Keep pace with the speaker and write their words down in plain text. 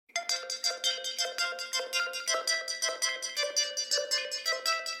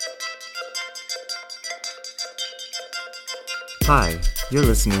Hi, you're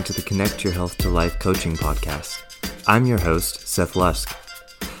listening to the Connect Your Health to Life coaching podcast. I'm your host, Seth Lusk.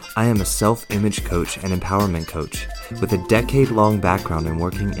 I am a self-image coach and empowerment coach with a decade-long background in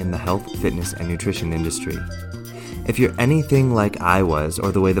working in the health, fitness, and nutrition industry. If you're anything like I was,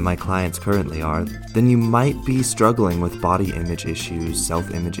 or the way that my clients currently are, then you might be struggling with body image issues,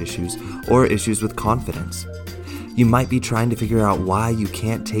 self-image issues, or issues with confidence. You might be trying to figure out why you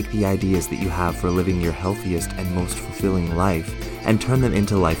can't take the ideas that you have for living your healthiest and most fulfilling life and turn them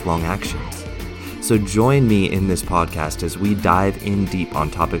into lifelong actions. So join me in this podcast as we dive in deep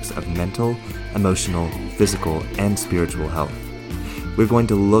on topics of mental, emotional, physical, and spiritual health. We're going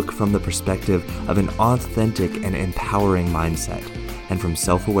to look from the perspective of an authentic and empowering mindset, and from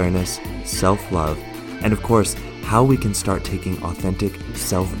self-awareness, self-love, and of course, how we can start taking authentic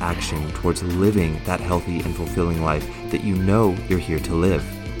self-action towards living that healthy and fulfilling life that you know you're here to live.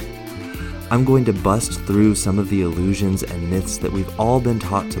 I'm going to bust through some of the illusions and myths that we've all been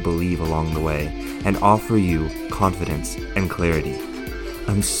taught to believe along the way and offer you confidence and clarity.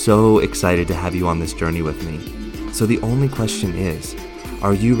 I'm so excited to have you on this journey with me. So the only question is,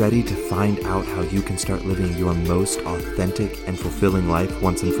 are you ready to find out how you can start living your most authentic and fulfilling life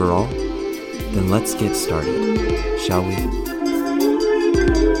once and for all? Then let's get started, shall we?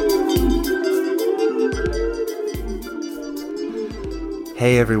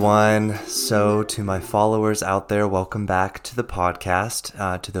 Hey everyone, so to my followers out there, welcome back to the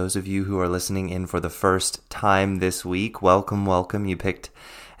podcast. To those of you who are listening in for the first time this week, welcome. You picked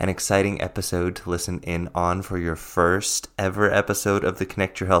an exciting episode to listen in on for your first ever episode of the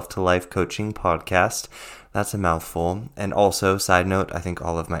Connect Your Health to Life coaching podcast. That's a mouthful. And also, side note, I think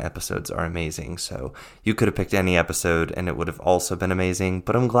all of my episodes are amazing. So you could have picked any episode and it would have also been amazing.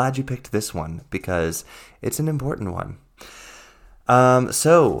 But I'm glad you picked this one because it's an important one.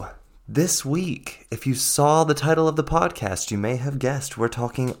 So this week, if you saw the title of the podcast, you may have guessed we're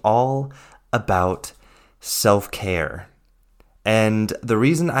talking all about self-care. And the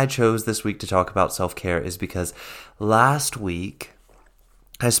reason I chose this week to talk about self-care is because last week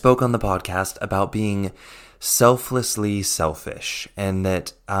I spoke on the podcast about being selflessly selfish, and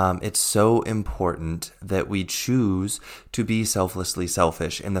that it's so important that we choose to be selflessly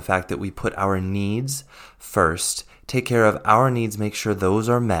selfish in the fact that we put our needs first, take care of our needs, make sure those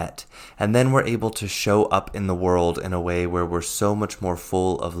are met, and then we're able to show up in the world in a way where we're so much more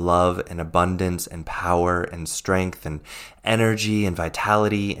full of love and abundance and power and strength and energy and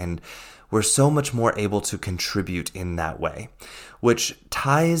vitality, and we're so much more able to contribute in that way, which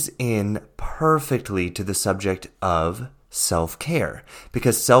ties in perfectly to the subject of self-care,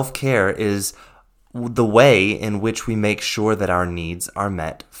 because self-care is the way in which we make sure that our needs are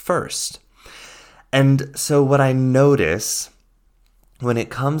met first. And so what I notice when it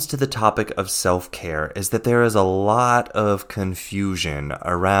comes to the topic of self-care is that there is a lot of confusion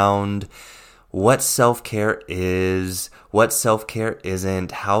around what self-care is, what self-care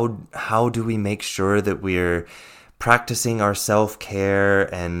isn't, how do we make sure that we're practicing our self-care,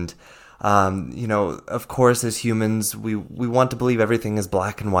 and of course, as humans, we want to believe everything is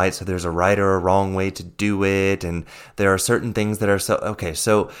black and white, so there's a right or a wrong way to do it, and there are certain things that are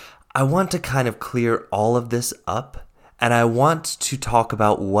so I want to kind of clear all of this up, and I want to talk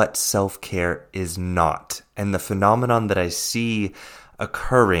about what self-care is not, and the phenomenon that I see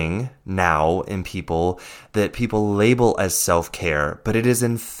occurring now in people that people label as self-care, but it is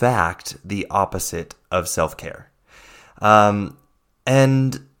in fact the opposite of self-care. And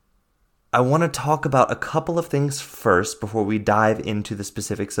I want to talk about a couple of things first before we dive into the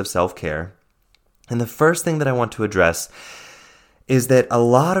specifics of self-care. And the first thing that I want to address is that a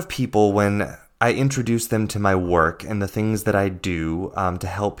lot of people, when I introduce them to my work and the things that I do to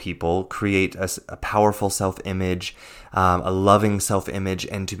help people create a powerful self-image, a loving self-image,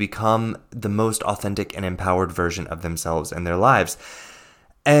 and to become the most authentic and empowered version of themselves and their lives.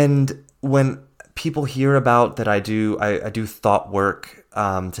 And when people hear about that I do thought work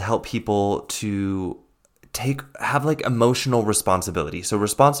to help people to have like emotional responsibility. So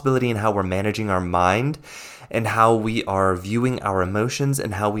responsibility in how we're managing our mind and how we are viewing our emotions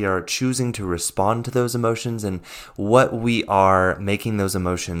and how we are choosing to respond to those emotions and what we are making those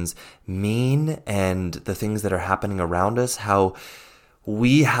emotions mean and the things that are happening around us, how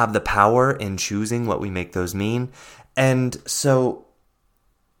we have the power in choosing what we make those mean. And so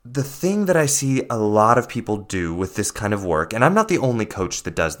the thing that I see a lot of people do with this kind of work, and I'm not the only coach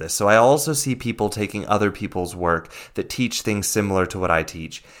that does this, so I also see people taking other people's work that teach things similar to what I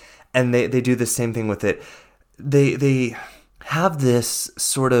teach, and they do the same thing with it. They have this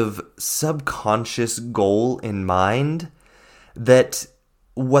sort of subconscious goal in mind that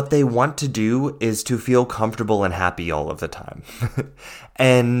what they want to do is to feel comfortable and happy all of the time.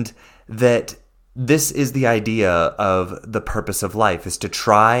 And that this is the idea of the purpose of life, is to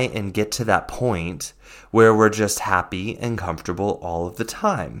try and get to that point where we're just happy and comfortable all of the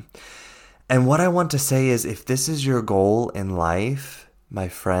time. And what I want to say is, if this is your goal in life, my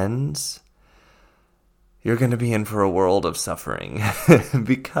friends, you're going to be in for a world of suffering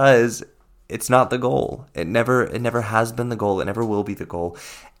because it's not the goal. It never has been the goal. It never will be the goal.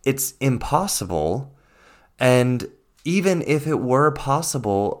 It's impossible. And even if it were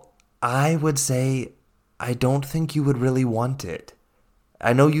possible, I would say I don't think you would really want it.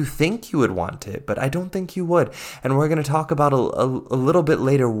 I know you think you would want it, but I don't think you would. And we're going to talk about a little bit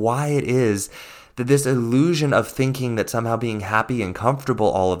later why it is that this illusion of thinking that somehow being happy and comfortable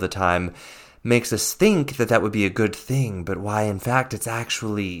all of the time makes us think that that would be a good thing, but why in fact it's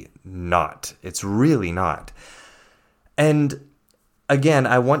actually not. It's really not. And again,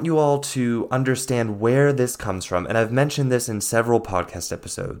 I want you all to understand where this comes from, and I've mentioned this in several podcast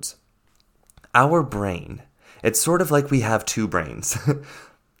episodes. Our brain, it's sort of like we have two brains.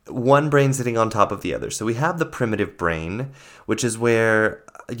 One brain sitting on top of the other. So we have the primitive brain, which is where,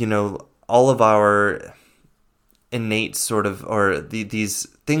 all of our innate sort of, or these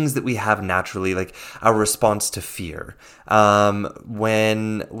things that we have naturally, like our response to fear.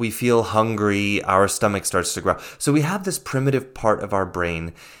 When we feel hungry, our stomach starts to growl. So we have this primitive part of our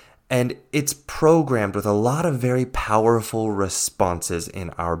brain, and it's programmed with a lot of very powerful responses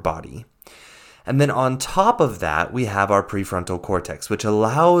in our body. And then on top of that, we have our prefrontal cortex, which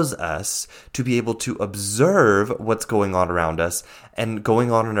allows us to be able to observe what's going on around us and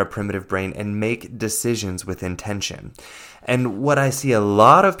going on in our primitive brain and make decisions with intention. And what I see a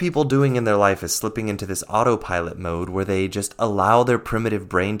lot of people doing in their life is slipping into this autopilot mode where they just allow their primitive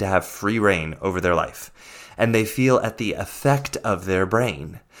brain to have free reign over their life. And they feel at the effect of their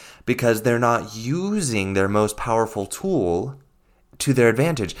brain because they're not using their most powerful tool to their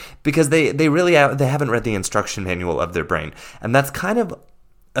advantage, because they haven't read the instruction manual of their brain. And that's kind of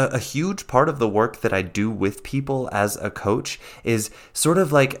a huge part of the work that I do with people as a coach, is sort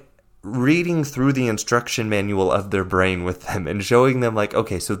of like reading through the instruction manual of their brain with them and showing them like,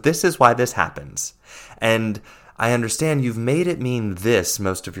 okay, so this is why this happens. And I understand you've made it mean this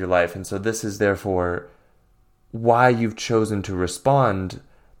most of your life, and so this is therefore why you've chosen to respond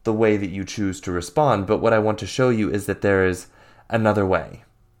the way that you choose to respond. But what I want to show you is that there is another way.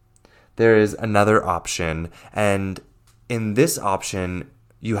 There is another option, and in this option,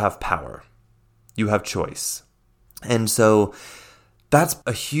 you have power. You have choice. And so that's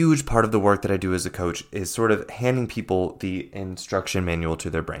a huge part of the work that I do as a coach, is sort of handing people the instruction manual to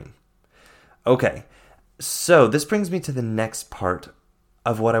their brain. Okay, so this brings me to the next part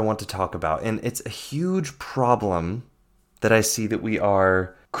of what I want to talk about, and it's a huge problem that I see that we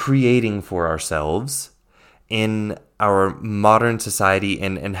are creating for ourselves in our modern society,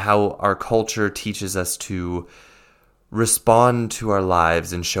 and how our culture teaches us to respond to our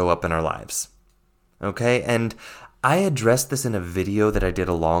lives and show up in our lives. Okay? And I addressed this in a video that I did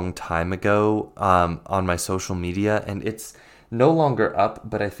a long time ago on my social media, and it's no longer up,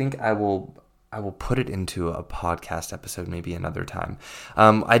 but I think I will put it into a podcast episode maybe another time.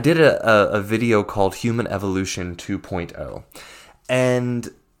 I did a video called Human Evolution 2.0, and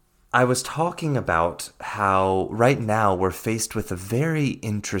I was talking about how right now we're faced with a very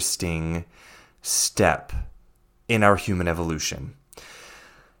interesting step in our human evolution.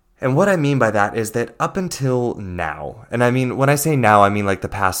 And what I mean by that is that up until now, and I mean, when I say now, I mean like the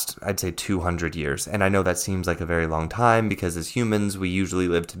past, I'd say 200 years. And I know that seems like a very long time, because as humans, we usually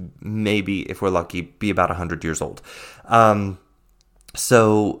live to maybe, if we're lucky, be about 100 years old.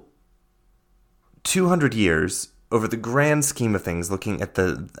 So 200 years, over the grand scheme of things, looking at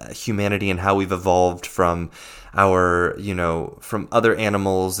the humanity and how we've evolved from from other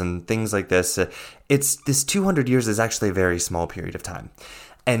animals and things like this, this 200 years is actually a very small period of time.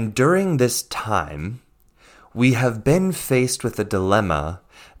 And during this time, we have been faced with a dilemma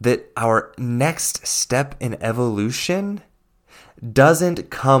that our next step in evolution doesn't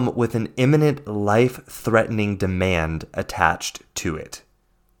come with an imminent life-threatening demand attached to it.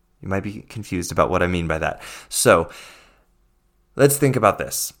 You might be confused about what I mean by that. So, let's think about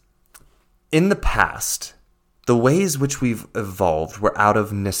this. In the past, the ways which we've evolved were out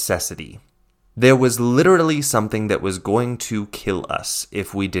of necessity. There was literally something that was going to kill us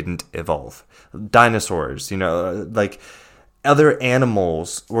if we didn't evolve. Dinosaurs, like other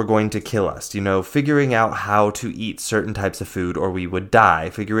animals were going to kill us, figuring out how to eat certain types of food or we would die,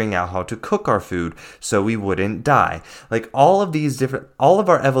 figuring out how to cook our food so we wouldn't die. Like all of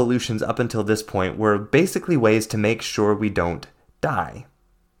our evolutions up until this point were basically ways to make sure we don't die.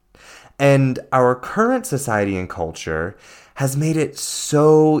 And our current society and culture has made it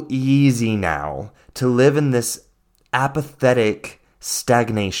so easy now to live in this apathetic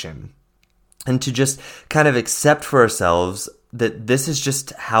stagnation and to just kind of accept for ourselves that this is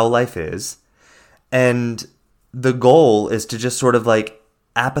just how life is. And the goal is to just sort of like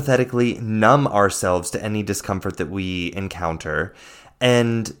apathetically numb ourselves to any discomfort that we encounter,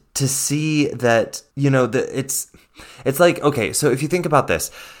 and to see that, it's like, okay, so if you think about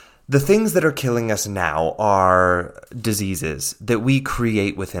this, the things that are killing us now are diseases that we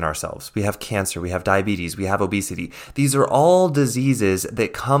create within ourselves. We have cancer, we have diabetes, we have obesity. These are all diseases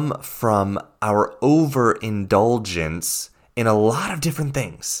that come from our overindulgence in a lot of different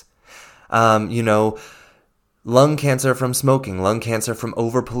things. Lung cancer from smoking, lung cancer from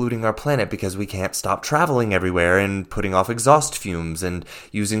overpolluting our planet because we can't stop traveling everywhere and putting off exhaust fumes and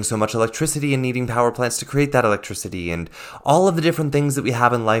using so much electricity and needing power plants to create that electricity, and all of the different things that we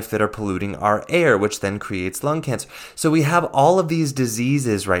have in life that are polluting our air, which then creates lung cancer. So we have all of these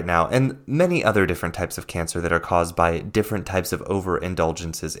diseases right now, and many other different types of cancer that are caused by different types of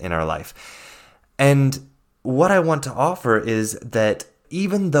overindulgences in our life. And what I want to offer is that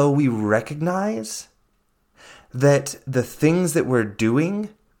even though we recognize that the things that we're doing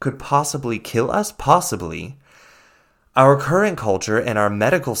could possibly kill us, our current culture and our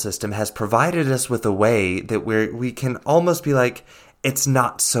medical system has provided us with a way that we can almost be like, it's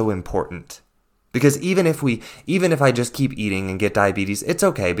not so important. Because even if I just keep eating and get diabetes, it's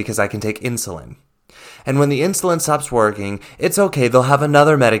okay because I can take insulin. And when the insulin stops working, it's okay, they'll have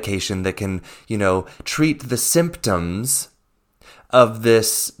another medication that can, treat the symptoms of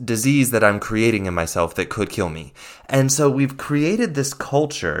this disease that I'm creating in myself that could kill me. And so we've created this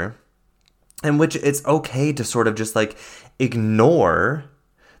culture in which it's okay to sort of just like ignore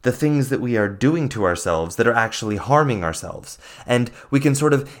the things that we are doing to ourselves that are actually harming ourselves. And we can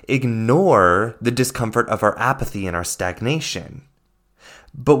sort of ignore the discomfort of our apathy and our stagnation.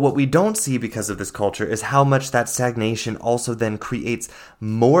 But what we don't see because of this culture is how much that stagnation also then creates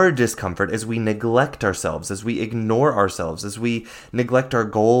more discomfort as we neglect ourselves, as we ignore ourselves, as we neglect our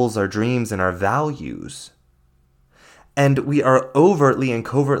goals, our dreams, and our values. And we are overtly and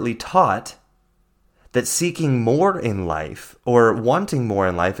covertly taught that seeking more in life or wanting more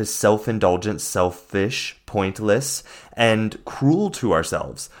in life is self-indulgent, selfish, pointless, and cruel to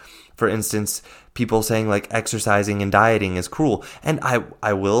ourselves. For instance, people saying like exercising and dieting is cruel. And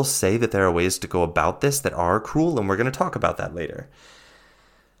I will say that there are ways to go about this that are cruel, and we're going to talk about that later.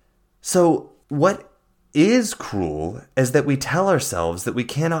 So what is cruel is that we tell ourselves that we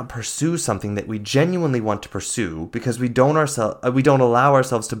cannot pursue something that we genuinely want to pursue because we don't allow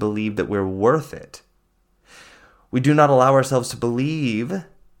ourselves to believe that we're worth it. We do not allow ourselves to believe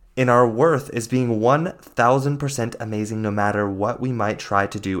in our worth as being 1,000% amazing no matter what we might try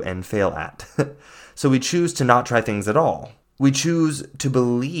to do and fail at. So we choose to not try things at all. We choose to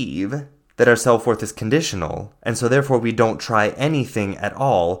believe that our self-worth is conditional, and so therefore we don't try anything at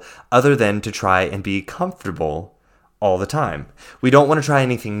all other than to try and be comfortable all the time. We don't want to try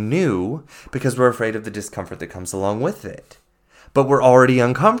anything new because we're afraid of the discomfort that comes along with it. But we're already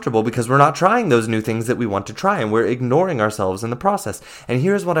uncomfortable because we're not trying those new things that we want to try, and we're ignoring ourselves in the process. And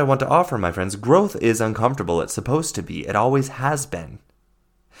here's what I want to offer, my friends. Growth is uncomfortable. It's supposed to be. It always has been.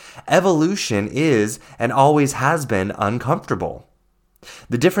 Evolution is and always has been uncomfortable.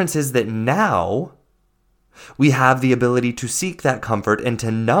 The difference is that now we have the ability to seek that comfort and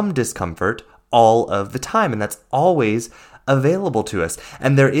to numb discomfort all of the time, and that's always available to us.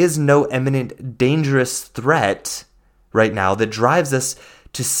 And there is no imminent dangerous threat right now that drives us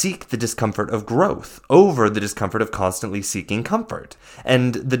to seek the discomfort of growth over the discomfort of constantly seeking comfort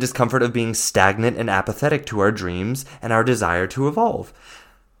and the discomfort of being stagnant and apathetic to our dreams and our desire to evolve.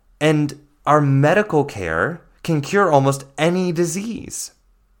 And our medical care can cure almost any disease.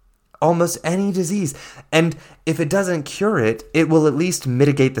 Almost any disease. And if it doesn't cure it, it will at least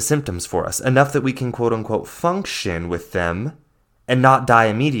mitigate the symptoms for us, enough that we can quote unquote function with them and not die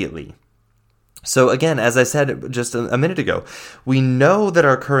immediately. So again, as I said just a minute ago, we know that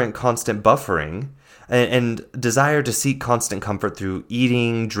our current constant buffering and desire to seek constant comfort through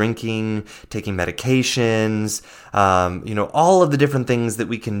eating, drinking, taking medications, all of the different things that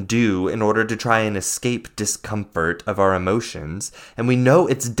we can do in order to try and escape discomfort of our emotions. And we know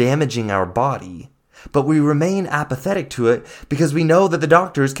it's damaging our body, but we remain apathetic to it because we know that the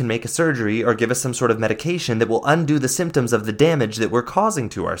doctors can make a surgery or give us some sort of medication that will undo the symptoms of the damage that we're causing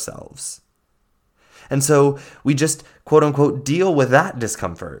to ourselves. And so we just, quote unquote, deal with that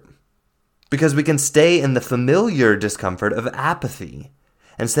discomfort because we can stay in the familiar discomfort of apathy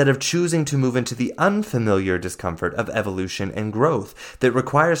instead of choosing to move into the unfamiliar discomfort of evolution and growth that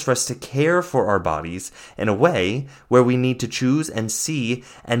requires for us to care for our bodies in a way where we need to choose and see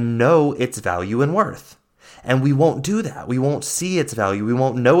and know its value and worth. And we won't do that. We won't see its value. We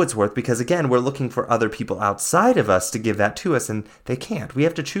won't know its worth because, again, we're looking for other people outside of us to give that to us, and they can't. We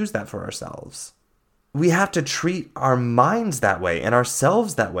have to choose that for ourselves. We have to treat our minds that way and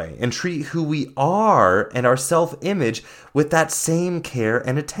ourselves that way and treat who we are and our self-image with that same care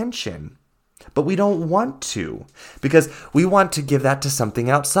and attention. But we don't want to, because we want to give that to something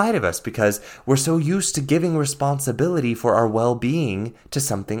outside of us, because we're so used to giving responsibility for our well-being to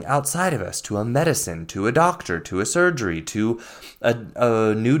something outside of us, to a medicine, to a doctor, to a surgery, to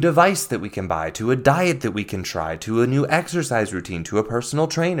a new device that we can buy, to a diet that we can try, to a new exercise routine, to a personal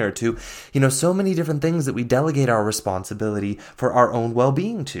trainer, to, so many different things that we delegate our responsibility for our own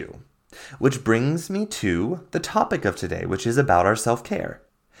well-being to. Which brings me to the topic of today, which is about our self-care.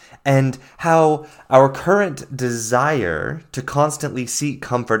 And how our current desire to constantly seek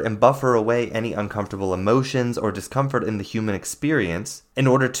comfort and buffer away any uncomfortable emotions or discomfort in the human experience in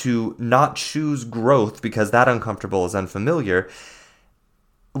order to not choose growth because that uncomfortable is unfamiliar,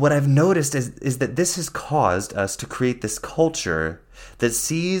 what I've noticed is that this has caused us to create this culture that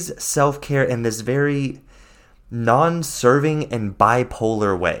sees self-care in this very non-serving and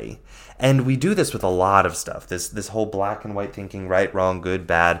bipolar way. And we do this with a lot of stuff, this whole black and white thinking, right, wrong, good,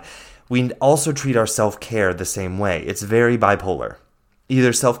 bad. We also treat our self-care the same way. It's very bipolar.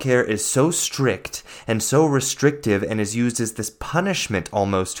 Either self-care is so strict and so restrictive and is used as this punishment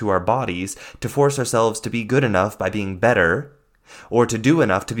almost to our bodies to force ourselves to be good enough by being better or to do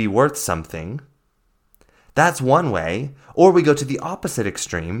enough to be worth something. That's one way. Or we go to the opposite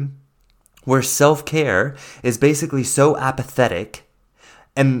extreme where self-care is basically so apathetic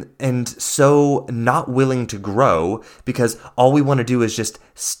and so not willing to grow because all we want to do is just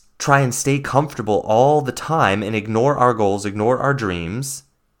try and stay comfortable all the time and ignore our goals, ignore our dreams,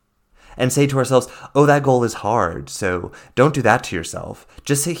 and say to ourselves, oh, that goal is hard, so don't do that to yourself.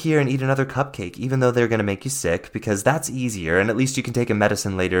 Just sit here and eat another cupcake, even though they're going to make you sick, because that's easier, and at least you can take a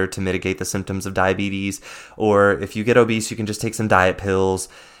medicine later to mitigate the symptoms of diabetes, or if you get obese, you can just take some diet pills,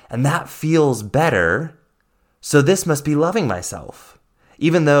 and that feels better, so this must be loving myself.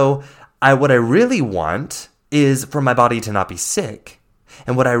 Even though what I really want is for my body to not be sick.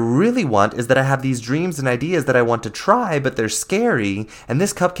 And what I really want is that I have these dreams and ideas that I want to try, but they're scary, and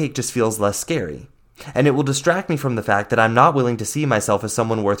this cupcake just feels less scary. And it will distract me from the fact that I'm not willing to see myself as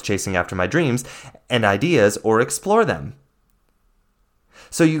someone worth chasing after my dreams and ideas or explore them.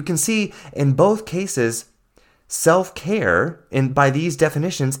 So you can see in both cases, self-care, by these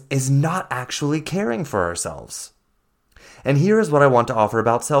definitions, is not actually caring for ourselves. And here is what I want to offer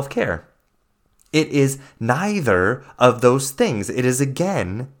about self-care. It is neither of those things. It is,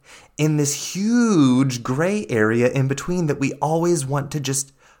 again, in this huge gray area in between that we always want to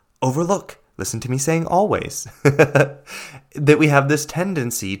just overlook. Listen to me saying always. That we have this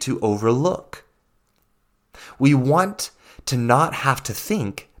tendency to overlook. We want to not have to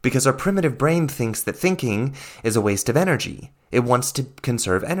think because our primitive brain thinks that thinking is a waste of energy. It wants to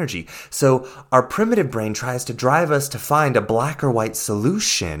conserve energy. So our primitive brain tries to drive us to find a black or white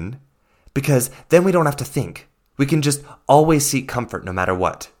solution because then we don't have to think. We can just always seek comfort no matter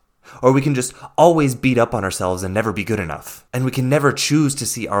what. Or we can just always beat up on ourselves and never be good enough. And we can never choose to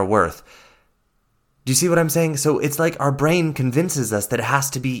see our worth. Do you see what I'm saying? So it's like our brain convinces us that it has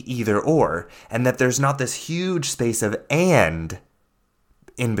to be either or, and that there's not this huge space of and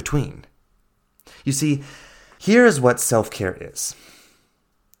in between. You see, here is what self-care is.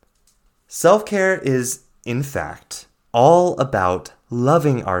 Self-care is, in fact, all about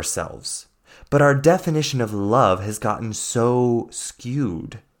loving ourselves. But our definition of love has gotten so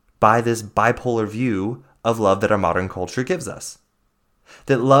skewed by this bipolar view of love that our modern culture gives us.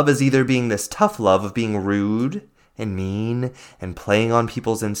 That love is either being this tough love of being rude and mean and playing on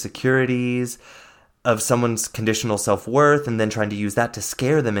people's insecurities, of someone's conditional self-worth, and then trying to use that to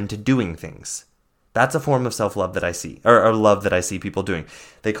scare them into doing things. That's a form of self-love that I see, or love that I see people doing.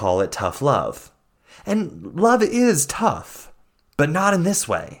 They call it tough love. And love is tough, but not in this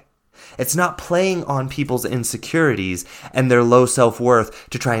way. It's not playing on people's insecurities and their low self-worth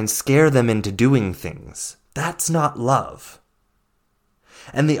to try and scare them into doing things. That's not love.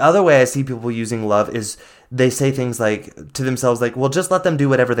 And the other way I see people using love is they say things like to themselves like, well, just let them do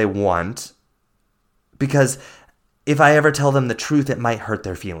whatever they want, because if I ever tell them the truth, it might hurt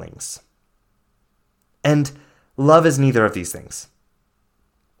their feelings. And love is neither of these things.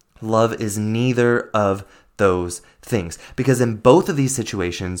 Love is neither of those things. Because in both of these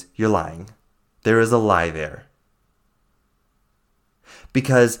situations, you're lying. There is a lie there.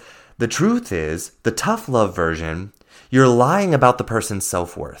 Because the truth is, the tough love version, you're lying about the person's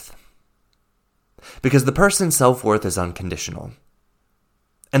self-worth. Because the person's self-worth is unconditional.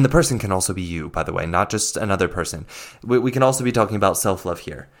 And the person can also be you, by the way, not just another person. We can also be talking about self-love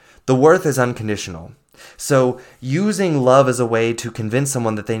here. The worth is unconditional. So using love as a way to convince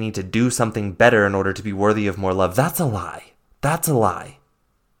someone that they need to do something better in order to be worthy of more love, that's a lie. That's a lie.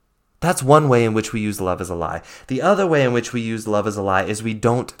 That's one way in which we use love as a lie. The other way in which we use love as a lie is we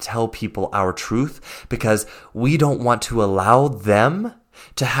don't tell people our truth because we don't want to allow them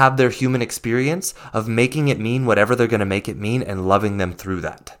to have their human experience of making it mean whatever they're going to make it mean and loving them through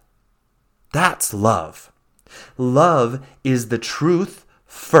that. That's love. Love is the truth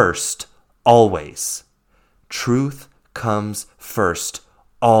first, always. Truth comes first,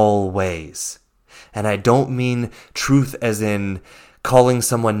 always. And I don't mean truth as in calling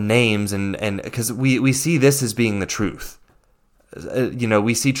someone names and because we see this as being the truth.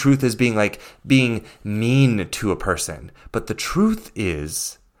 We see truth as being like being mean to a person. But the truth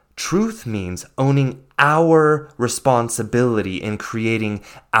means owning our responsibility in creating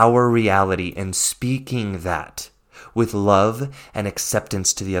our reality and speaking that with love and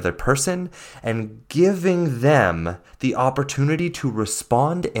acceptance to the other person and giving them the opportunity to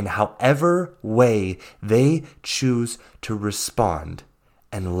respond in however way they choose to respond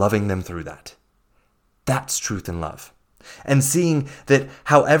and loving them through that. That's truth and love. And seeing that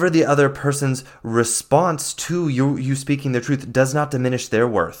however the other person's response to you speaking the truth does not diminish their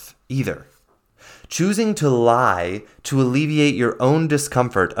worth either. Choosing to lie to alleviate your own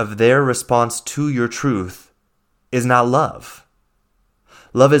discomfort of their response to your truth is not love.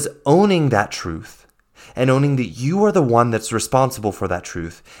 Love is owning that truth and owning that you are the one that's responsible for that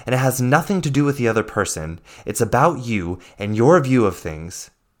truth, and it has nothing to do with the other person. It's about you and your view of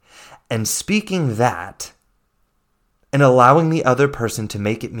things, and speaking that and allowing the other person to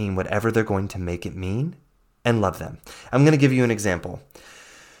make it mean whatever they're going to make it mean and love them. I'm going to give you an example.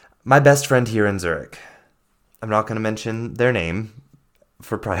 My best friend here in Zurich, I'm not going to mention their name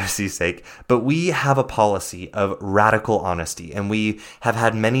for privacy's sake, but we have a policy of radical honesty, and we have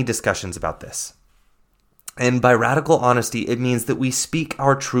had many discussions about this. And by radical honesty, it means that we speak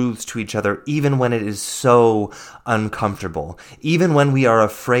our truths to each other even when it is so uncomfortable, even when we are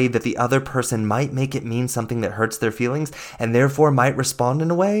afraid that the other person might make it mean something that hurts their feelings and therefore might respond in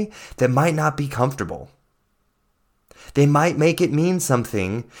a way that might not be comfortable. They might make it mean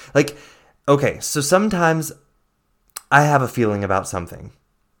something like, okay, so sometimes I have a feeling about something.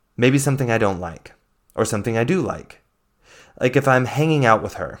 Maybe something I don't like, or something I do like. Like if I'm hanging out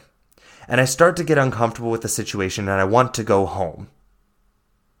with her, and I start to get uncomfortable with the situation and I want to go home.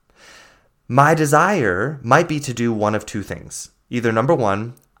 My desire might be to do one of two things. Either number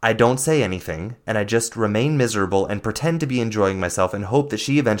one, I don't say anything, and I just remain miserable and pretend to be enjoying myself and hope that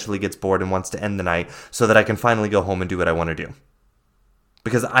she eventually gets bored and wants to end the night so that I can finally go home and do what I want to do.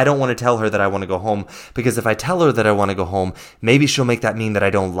 Because I don't want to tell her that I want to go home, because if I tell her that I want to go home, maybe she'll make that mean that I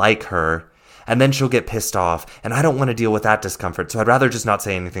don't like her, and then she'll get pissed off, and I don't want to deal with that discomfort, so I'd rather just not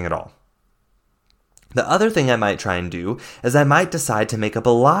say anything at all. The other thing I might try and do is I might decide to make up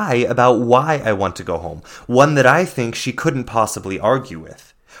a lie about why I want to go home, one that I think she couldn't possibly argue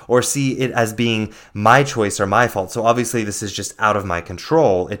with, or see it as being my choice or my fault. So obviously this is just out of my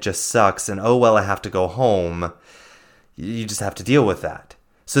control, it just sucks, and oh well, I have to go home. You just have to deal with that.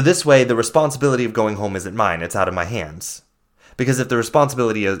 So this way, the responsibility of going home isn't mine. It's out of my hands. Because if the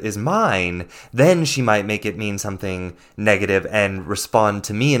responsibility is mine, then she might make it mean something negative and respond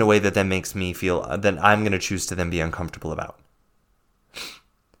to me in a way that then makes me feel that I'm going to choose to then be uncomfortable about.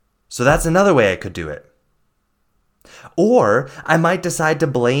 So that's another way I could do it. Or I might decide to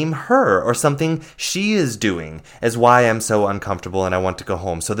blame her or something she is doing as why I'm so uncomfortable and I want to go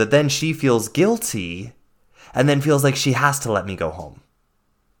home, so that then she feels guilty and then feels like she has to let me go home.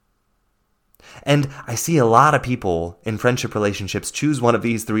 And I see a lot of people in friendship relationships choose one of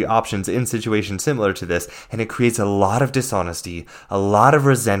these three options in situations similar to this, and it creates a lot of dishonesty, a lot of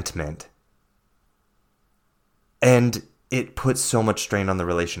resentment, and it puts so much strain on the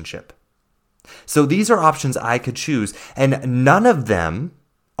relationship. So these are options I could choose, and none of them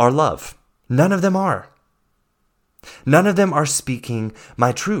are love. None of them are. None of them are speaking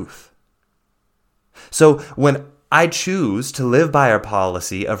my truth. So when I choose to live by our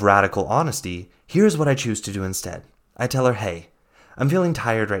policy of radical honesty, here's what I choose to do instead. I tell her, hey, I'm feeling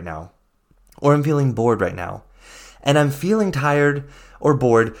tired right now, or I'm feeling bored right now, and I'm feeling tired or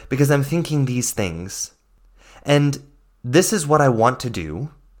bored because I'm thinking these things, and this is what I want to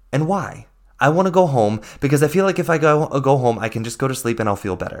do, and why. I want to go home because I feel like if I go home, I can just go to sleep and I'll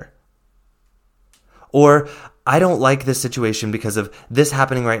feel better. Or I don't like this situation because of this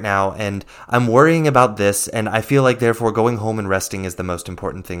happening right now, and I'm worrying about this, and I feel like therefore going home and resting is the most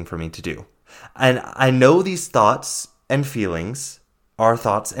important thing for me to do. And I know these thoughts and feelings are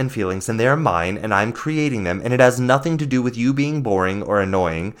thoughts and feelings, and they are mine, and I'm creating them, and it has nothing to do with you being boring or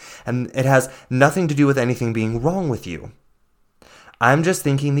annoying, and it has nothing to do with anything being wrong with you. I'm just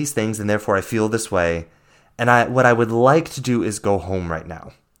thinking these things, and therefore I feel this way, and what I would like to do is go home right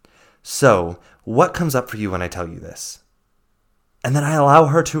now. So, what comes up for you when I tell you this? And then I allow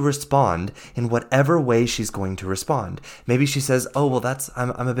her to respond in whatever way she's going to respond. Maybe she says, oh, well,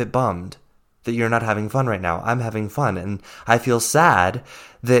 I'm a bit bummed that you're not having fun right now. I'm having fun, and I feel sad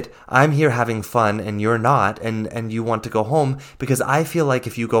that I'm here having fun and you're not, and you want to go home because I feel like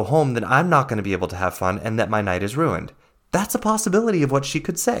if you go home, then I'm not going to be able to have fun and that my night is ruined. That's a possibility of what she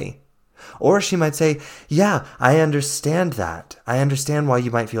could say. Or she might say, yeah, I understand that. I understand why you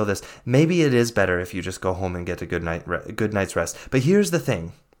might feel this. Maybe it is better if you just go home and get a good night's rest. But here's the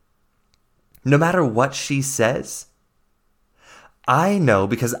thing. No matter what she says, I know,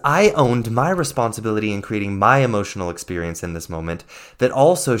 because I owned my responsibility in creating my emotional experience in this moment, that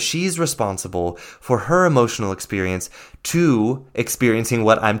also she's responsible for her emotional experience to experiencing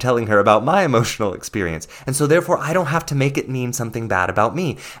what I'm telling her about my emotional experience. And so therefore, I don't have to make it mean something bad about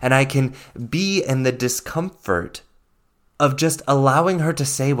me. And I can be in the discomfort of just allowing her to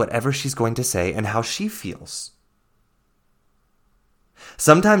say whatever she's going to say and how she feels.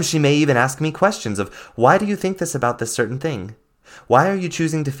 Sometimes she may even ask me questions of, why do you think this about this certain thing? Why are you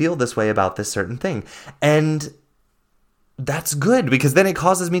choosing to feel this way about this certain thing? And that's good, because then it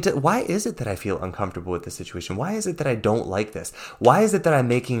causes me to, why is it that I feel uncomfortable with this situation? Why is it that I don't like this? Why is it that I'm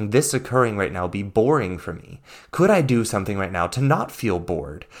making this occurring right now be boring for me? Could I do something right now to not feel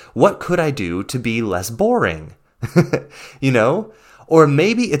bored? What could I do to be less boring? You know? Or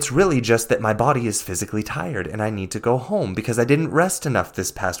maybe it's really just that my body is physically tired and I need to go home because I didn't rest enough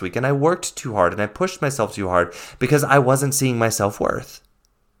this past week and I worked too hard and I pushed myself too hard because I wasn't seeing my self-worth.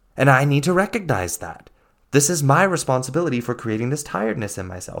 And I need to recognize that. This is my responsibility for creating this tiredness in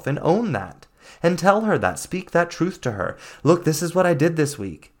myself, and own that. And tell her that. Speak that truth to her. Look, this is what I did this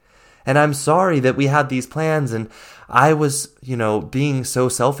week. And I'm sorry that we had these plans and I was, being so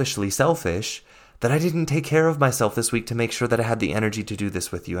selfishly selfish that I didn't take care of myself this week to make sure that I had the energy to do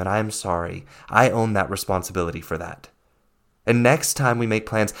this with you, and I'm sorry. I own that responsibility for that. And next time we make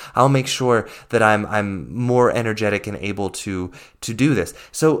plans, I'll make sure that I'm more energetic and able to do this.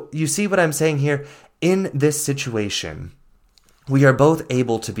 So you see what I'm saying here? In this situation, we are both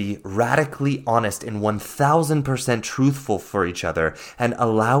able to be radically honest and 1000% truthful for each other and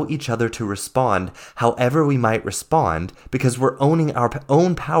allow each other to respond however we might respond, because we're owning our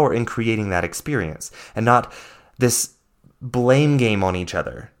own power in creating that experience and not this blame game on each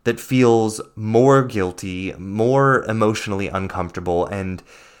other that feels more guilty, more emotionally uncomfortable. And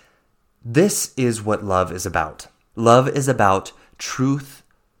this is what love is about. Love is about truth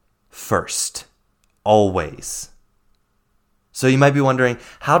first, always. So you might be wondering,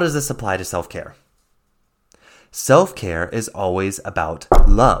 how does this apply to self-care? Self-care is always about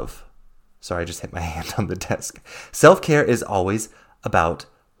love. Sorry, I just hit my hand on the desk. Self-care is always about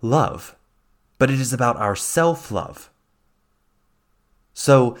love, but it is about our self-love.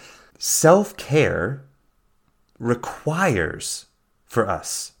 So self-care requires for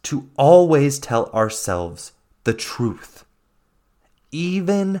us to always tell ourselves the truth,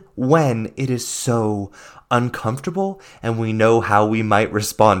 even when it is so uncomfortable and we know how we might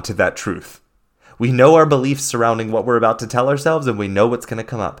respond to that truth. We know our beliefs surrounding what we're about to tell ourselves, and we know what's going to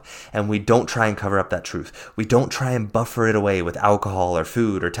come up. And we don't try and cover up that truth. We don't try and buffer it away with alcohol or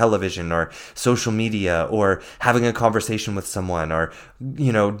food or television or social media or having a conversation with someone or,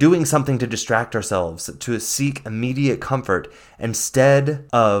 doing something to distract ourselves, to seek immediate comfort instead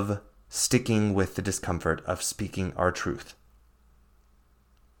of sticking with the discomfort of speaking our truth.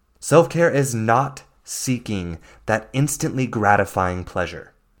 Self-care is not seeking that instantly gratifying pleasure.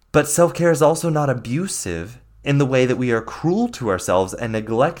 But self-care is also not abusive in the way that we are cruel to ourselves and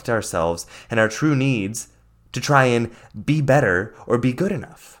neglect ourselves and our true needs to try and be better or be good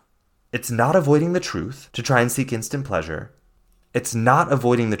enough. It's not avoiding the truth to try and seek instant pleasure. It's not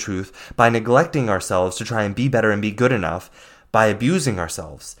avoiding the truth by neglecting ourselves to try and be better and be good enough, by abusing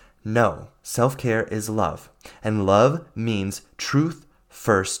ourselves. No, self-care is love. And love means truth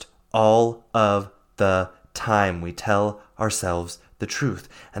first all of the time. We tell ourselves the truth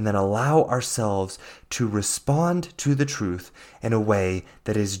and then allow ourselves to respond to the truth in a way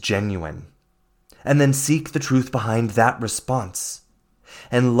that is genuine. And then seek the truth behind that response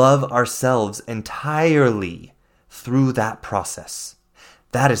and love ourselves entirely through that process.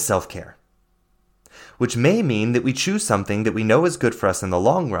 That is self-care. which may mean that we choose something that we know is good for us in the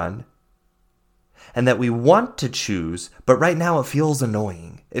long run, and that we want to choose, but right now it feels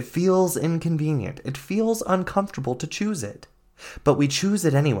annoying. It feels inconvenient. It feels uncomfortable to choose it. But we choose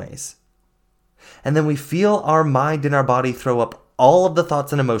it anyways. And then we feel our mind and our body throw up all of the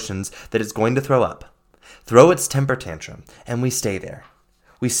thoughts and emotions that it's going to throw up. Throw its temper tantrum, and we stay there.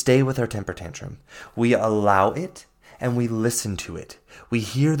 We stay with our temper tantrum. We allow it, and we listen to it. We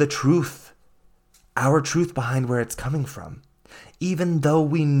hear the truth, our truth behind where it's coming from. Even though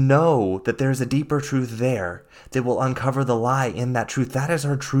we know that there's a deeper truth there that will uncover the lie in that truth. That is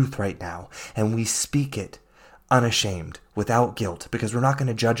our truth right now. And we speak it unashamed, without guilt, because we're not going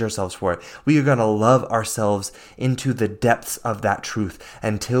to judge ourselves for it. We are going to love ourselves into the depths of that truth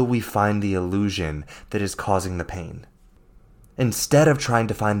until we find the illusion that is causing the pain. Instead of trying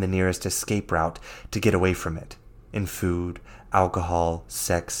to find the nearest escape route to get away from it in food, alcohol,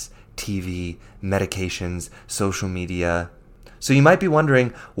 sex, TV, medications, social media. So you might be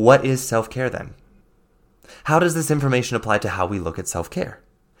wondering, what is self-care then? How does this information apply to how we look at self-care?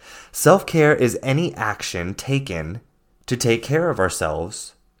 Self-care is any action taken to take care of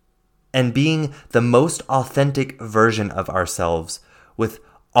ourselves and being the most authentic version of ourselves with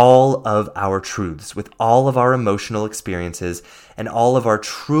all of our truths, with all of our emotional experiences and all of our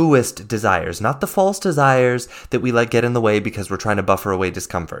truest desires, not the false desires that we let get in the way because we're trying to buffer away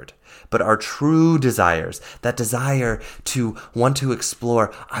discomfort, but our true desires, that desire to want to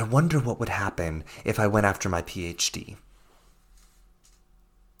explore, I wonder what would happen if I went after my PhD.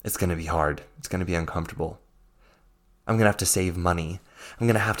 It's going to be hard. It's going to be uncomfortable. I'm going to have to save money. I'm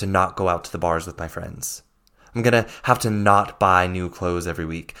going to have to not go out to the bars with my friends. I'm going to have to not buy new clothes every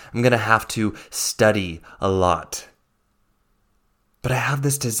week. I'm going to have to study a lot. But I have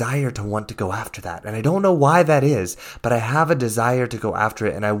this desire to want to go after that. And I don't know why that is, but I have a desire to go after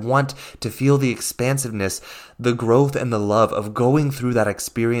it. And I want to feel the expansiveness, the growth, and the love of going through that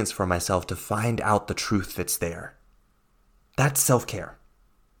experience for myself to find out the truth that's there. That's self-care.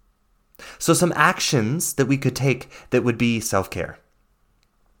 So some actions that we could take that would be self-care.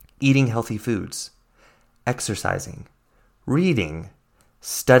 Eating healthy foods. Exercising, reading,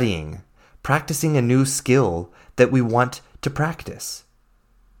 studying, practicing a new skill that we want to practice,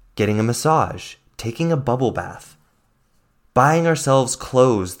 getting a massage, taking a bubble bath, buying ourselves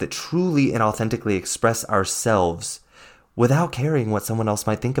clothes that truly and authentically express ourselves without caring what someone else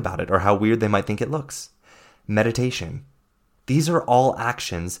might think about it or how weird they might think it looks, meditation. These are all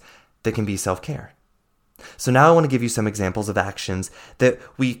actions that can be self-care. So now I want to give you some examples of actions that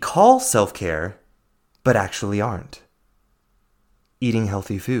we call self-care but actually aren't. Eating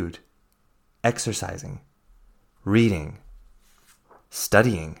healthy food, exercising, reading,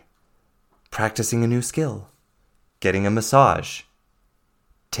 studying, practicing a new skill, getting a massage,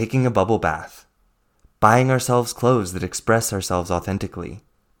 taking a bubble bath, buying ourselves clothes that express ourselves authentically,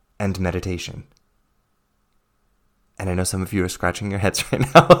 and meditation. And I know some of you are scratching your heads right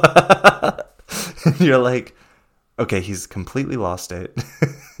now. You're like, okay, he's completely lost it.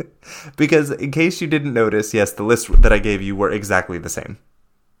 Because in case you didn't notice, yes, the list that I gave you were exactly the same.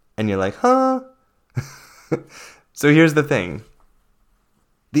 And you're like, huh? So here's the thing.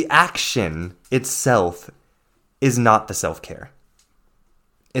 The action itself is not the self-care.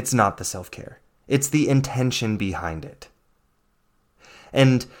 It's not the self-care. It's the intention behind it.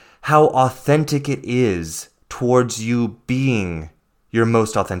 And how authentic it is towards you being your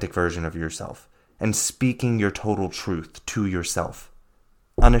most authentic version of yourself and speaking your total truth to yourself,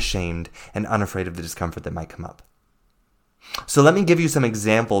 unashamed and unafraid of the discomfort that might come up. So let me give you some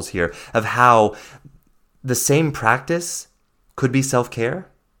examples here of how the same practice could be self-care,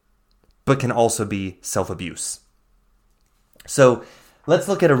 but can also be self-abuse. So let's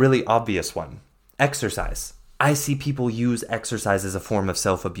look at a really obvious one. Exercise. I see people use exercise as a form of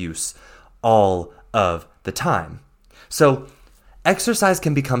self-abuse all of the time. So exercise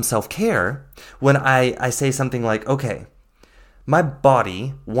can become self-care when I say something like, okay, my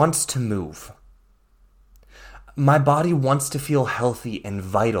body wants to move. My body wants to feel healthy and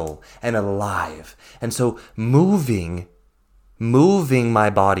vital and alive. And so moving my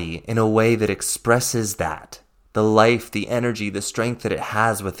body in a way that expresses that, the life, the energy, the strength that it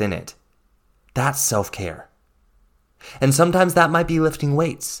has within it, that's self-care. And sometimes that might be lifting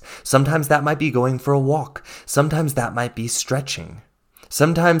weights. Sometimes that might be going for a walk. Sometimes that might be stretching.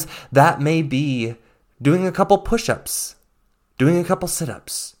 Sometimes that may be doing a couple push-ups, doing a couple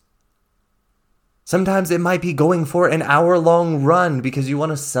sit-ups. Sometimes it might be going for an hour-long run because you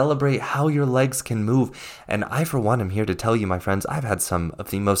want to celebrate how your legs can move. And I, for one, am here to tell you, my friends, I've had some of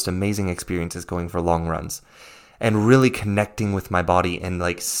the most amazing experiences going for long runs. and really connecting with my body and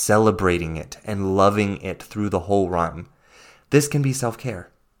like celebrating it and loving it through the whole run. This can be self-care.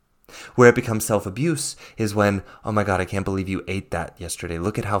 Where it becomes self-abuse is when, oh my God, I can't believe you ate that yesterday.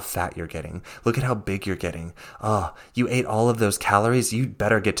 Look at how fat you're getting. Look at how big you're getting. Oh, you ate all of those calories. You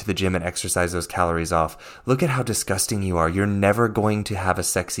better get to the gym and exercise those calories off. Look at how disgusting you are. You're never going to have a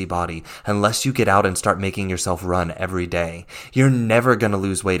sexy body unless you get out and start making yourself run every day. You're never going to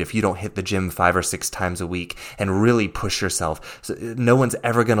lose weight if you don't hit the gym 5 or 6 times a week and really push yourself. So no one's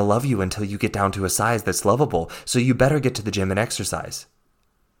ever going to love you until you get down to a size that's lovable. So you better get to the gym and exercise.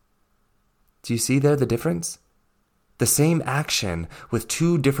 Do you see there the difference? The same action with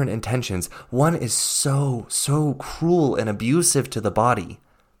 2 different intentions. One is so cruel and abusive to the body.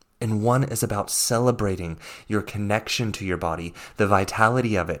 And one is about celebrating your connection to your body, the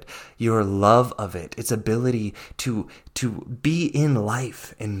vitality of it, your love of it, its ability to be in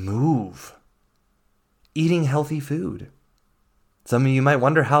life and move. Eating healthy food. Some of you might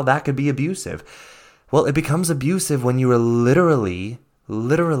wonder how that could be abusive. Well, it becomes abusive when you are literally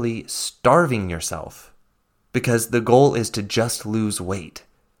starving yourself because the goal is to just lose weight.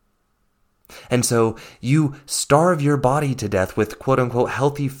 And so you starve your body to death with quote unquote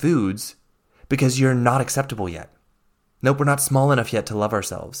healthy foods because you're not acceptable yet. Nope, we're not small enough yet to love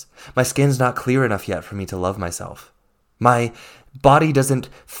ourselves. My skin's not clear enough yet for me to love myself. My body doesn't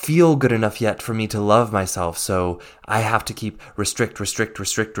feel good enough yet for me to love myself, so I have to keep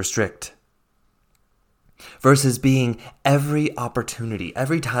restrict. Versus being every opportunity,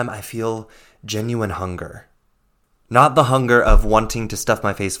 every time I feel genuine hunger. Not the hunger of wanting to stuff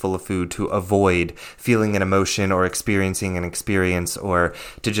my face full of food to avoid feeling an emotion or experiencing an experience, or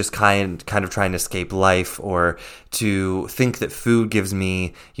to just kind of trying to escape life, or to think that food gives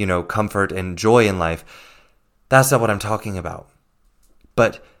me, comfort and joy in life. That's not what I'm talking about.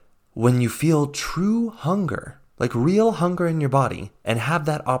 But when you feel true hunger, like real hunger in your body, and have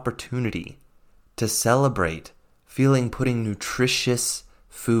that opportunity to celebrate putting nutritious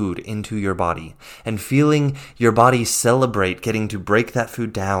food into your body and feeling your body celebrate getting to break that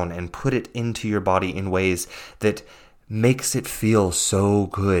food down and put it into your body in ways that makes it feel so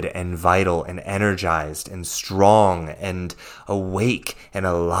good and vital and energized and strong and awake and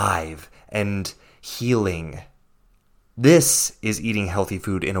alive and healing. This is eating healthy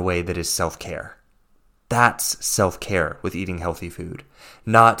food in a way that is self-care. That's self-care with eating healthy food.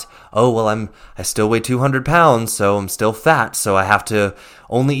 Not, I still weigh 200 pounds, so I'm still fat, so I have to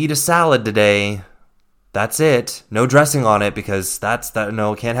only eat a salad today. That's it. No dressing on it because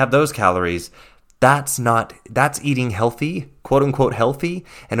can't have those calories. That's eating healthy, quote unquote healthy,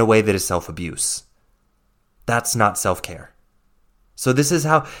 in a way that is self-abuse. That's not self-care. So this is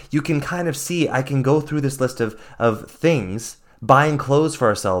how you can kind of see, I can go through this list of things, buying clothes for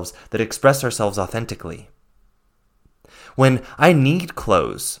ourselves that express ourselves authentically. When I need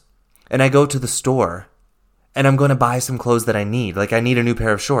clothes and I go to the store and I'm going to buy some clothes that I need, like I need a new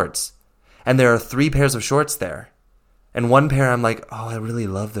pair of shorts, and there are 3 pairs of shorts there, and one pair I'm like, I really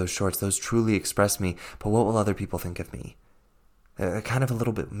love those shorts, those truly express me, but what will other people think of me? They're kind of a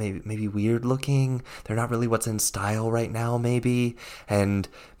little bit maybe weird looking. They're not really what's in style right now, maybe. And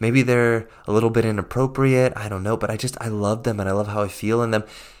maybe they're a little bit inappropriate. I don't know. But I love them and I love how I feel in them.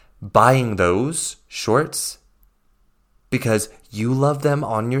 Buying those shorts because you love them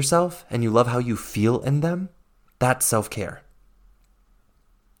on yourself and you love how you feel in them, that's self-care.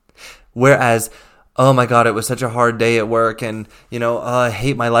 Whereas, oh my God, it was such a hard day at work and, I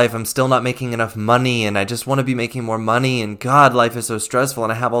hate my life. I'm still not making enough money and I just want to be making more money and God, life is so stressful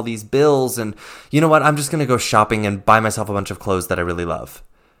and I have all these bills and you know what? I'm just going to go shopping and buy myself a bunch of clothes that I really love.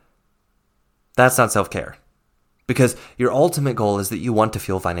 That's not self-care because your ultimate goal is that you want to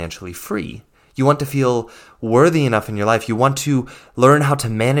feel financially free. You want to feel worthy enough in your life. You want to learn how to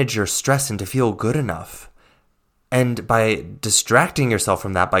manage your stress and to feel good enough. And by distracting yourself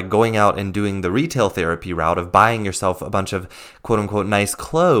from that, by going out and doing the retail therapy route of buying yourself a bunch of quote unquote nice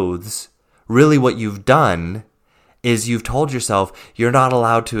clothes, really what you've done is you've told yourself you're not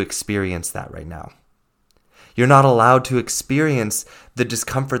allowed to experience that right now. You're not allowed to experience the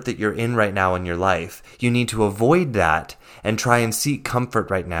discomfort that you're in right now in your life. You need to avoid that and try and seek comfort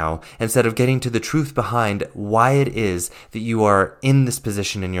right now instead of getting to the truth behind why it is that you are in this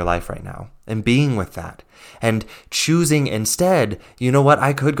position in your life right now and being with that and choosing instead, you know what,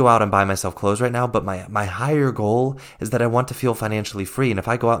 I could go out and buy myself clothes right now, but my higher goal is that I want to feel financially free. And if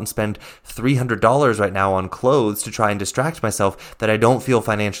I go out and spend $300 right now on clothes to try and distract myself that I don't feel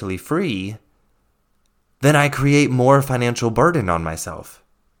financially free, then I create more financial burden on myself.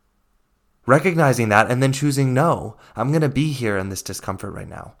 Recognizing that and then choosing, no, I'm going to be here in this discomfort right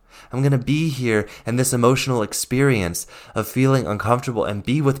now. I'm going to be here in this emotional experience of feeling uncomfortable and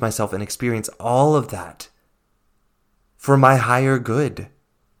be with myself and experience all of that for my higher good.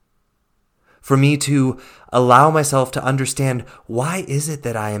 For me to allow myself to understand, why is it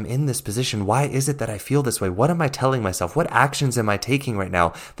that I am in this position? Why is it that I feel this way? What am I telling myself? What actions am I taking right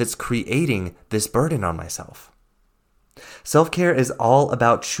now that's creating this burden on myself? Self-care is all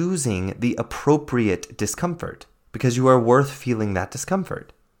about choosing the appropriate discomfort because you are worth feeling that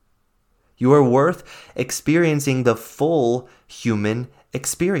discomfort. You are worth experiencing the full human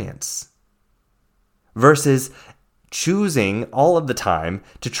experience versus choosing all of the time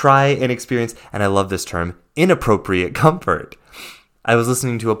to try and experience, and I love this term, inappropriate comfort. I was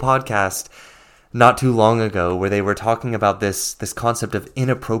listening to a podcast not too long ago where they were talking about this concept of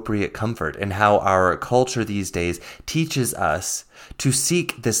inappropriate comfort and how our culture these days teaches us to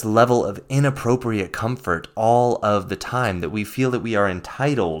seek this level of inappropriate comfort all of the time, that we feel that we are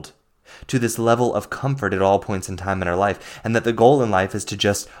entitled to this level of comfort at all points in time in our life, and that the goal in life is to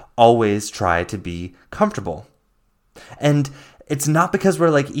just always try to be comfortable. And it's not because we're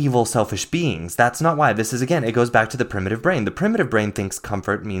like evil, selfish beings. That's not why. This is, again, it goes back to the primitive brain. The primitive brain thinks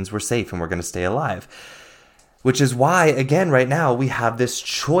comfort means we're safe and we're going to stay alive. Which is why, again, right now, we have this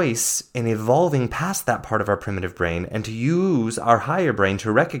choice in evolving past that part of our primitive brain and to use our higher brain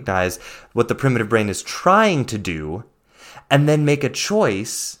to recognize what the primitive brain is trying to do and then make a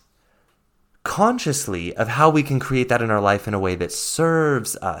choice consciously of how we can create that in our life in a way that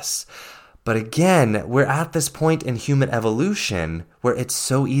serves us. But again, we're at this point in human evolution where it's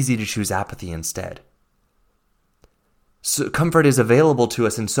so easy to choose apathy instead. So comfort is available to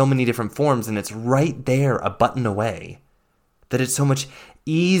us in so many different forms, and it's right there, a button away, that it's so much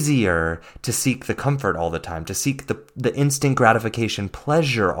easier to seek the comfort all the time, to seek the instant gratification,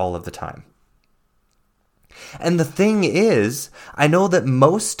 pleasure all of the time. And the thing is, I know that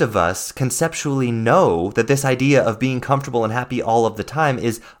most of us conceptually know that this idea of being comfortable and happy all of the time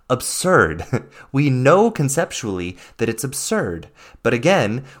is absurd. We know conceptually that it's absurd. But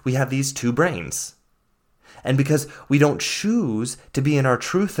again, we have these two brains. And because we don't choose to be in our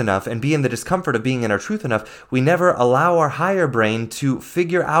truth enough and be in the discomfort of being in our truth enough, we never allow our higher brain to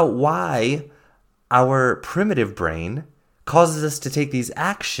figure out why our primitive brain causes us to take these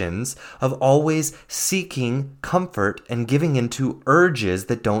actions of always seeking comfort and giving into urges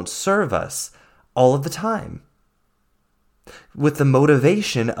that don't serve us all of the time, with the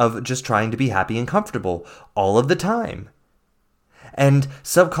motivation of just trying to be happy and comfortable all of the time, and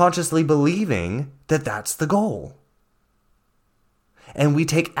subconsciously believing that that's the goal. And we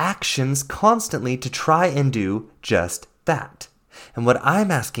take actions constantly to try and do just that. And what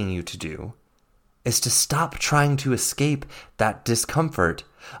I'm asking you to do is to stop trying to escape that discomfort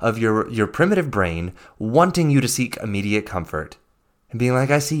of your primitive brain wanting you to seek immediate comfort and being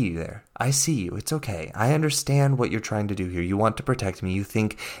like, I see you there. I see you. It's okay. I understand what you're trying to do here. You want to protect me. You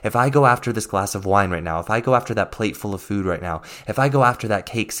think if I go after this glass of wine right now, if I go after that plate full of food right now, if I go after that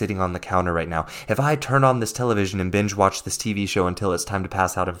cake sitting on the counter right now, if I turn on this television and binge watch this TV show until it's time to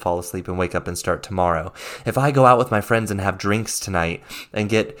pass out and fall asleep and wake up and start tomorrow, if I go out with my friends and have drinks tonight and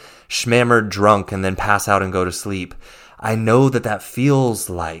get schmammered drunk and then pass out and go to sleep, I know that that feels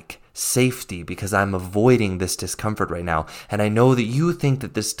like safety because I'm avoiding this discomfort right now. And I know that you think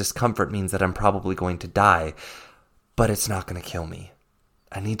that this discomfort means that I'm probably going to die, but it's not going to kill me.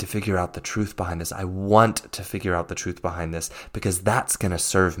 I need to figure out the truth behind this. I want to figure out the truth behind this because that's going to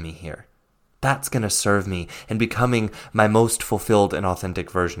serve me here. That's going to serve me in becoming my most fulfilled and authentic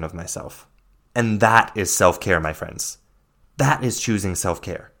version of myself. And that is self-care, my friends. That is choosing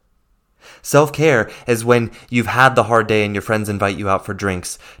self-care. Self-care is when you've had the hard day and your friends invite you out for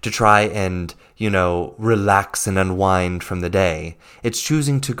drinks to try and, relax and unwind from the day. It's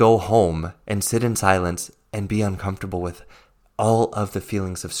choosing to go home and sit in silence and be uncomfortable with all of the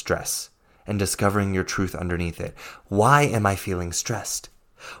feelings of stress and discovering your truth underneath it. Why am I feeling stressed?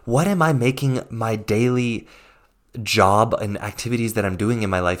 What am I making my daily job and activities that I'm doing in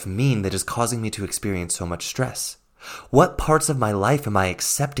my life mean that is causing me to experience so much stress? What parts of my life am I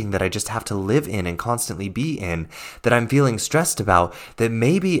accepting that I just have to live in and constantly be in that I'm feeling stressed about that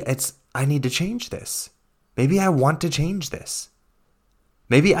maybe I need to change this? Maybe I want to change this.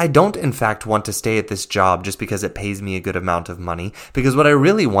 Maybe I don't in fact want to stay at this job just because it pays me a good amount of money, because what I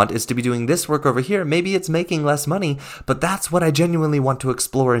really want is to be doing this work over here. Maybe it's making less money, but that's what I genuinely want to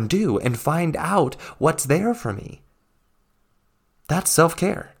explore and do and find out what's there for me. That's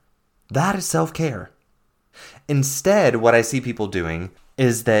self-care. That is self-care. Instead, what I see people doing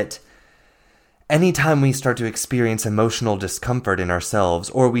is that anytime we start to experience emotional discomfort in ourselves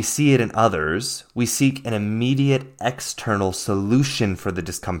or we see it in others, we seek an immediate external solution for the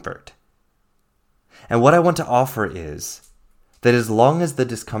discomfort. And what I want to offer is that as long as the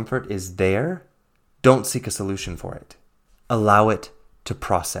discomfort is there, don't seek a solution for it. Allow it to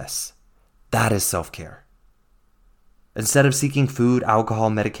process. That is self-care. Instead of seeking food, alcohol,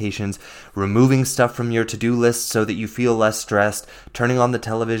 medications, removing stuff from your to-do list so that you feel less stressed, turning on the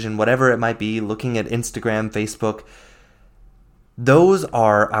television, whatever it might be, looking at Instagram, Facebook, those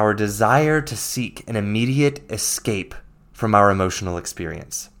are our desire to seek an immediate escape from our emotional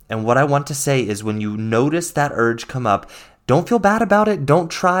experience. And what I want to say is when you notice that urge come up, don't feel bad about it.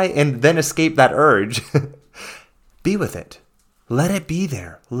 Don't try and then escape that urge. Be with it. Let it be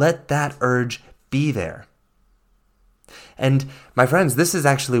there. Let that urge be there. And my friends, this is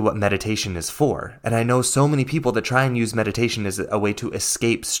actually what meditation is for. And I know so many people that try and use meditation as a way to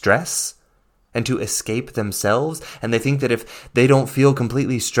escape stress and to escape themselves. And they think that if they don't feel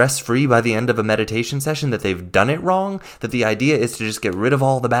completely stress-free by the end of a meditation session, that they've done it wrong, that the idea is to just get rid of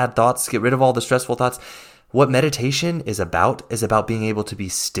all the bad thoughts, get rid of all the stressful thoughts. What meditation is about being able to be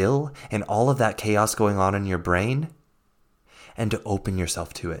still in all of that chaos going on in your brain and to open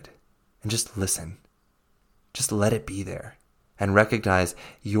yourself to it and just listen. Just let it be there and recognize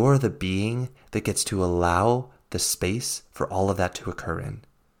you're the being that gets to allow the space for all of that to occur in.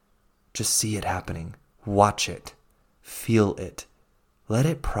 Just see it happening. Watch it. Feel it. Let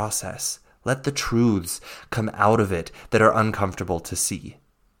it process. Let the truths come out of it that are uncomfortable to see,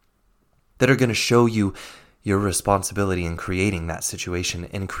 that are going to show you your responsibility in creating that situation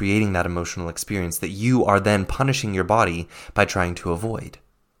and creating that emotional experience that you are then punishing your body by trying to avoid.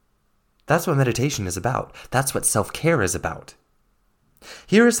 That's what meditation is about. That's what self-care is about.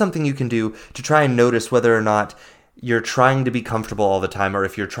 Here is something you can do to try and notice whether or not you're trying to be comfortable all the time or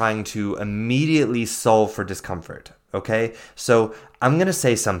if you're trying to immediately solve for discomfort, okay? So I'm going to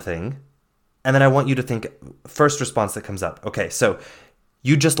say something, and then I want you to think, first response that comes up. Okay, so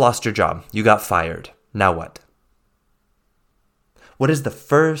you just lost your job. You got fired. Now what? What is the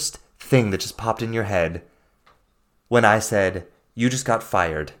first thing that just popped in your head when I said, you just got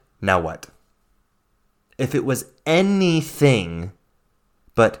fired? Now what? If it was anything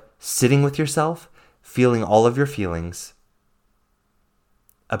but sitting with yourself, feeling all of your feelings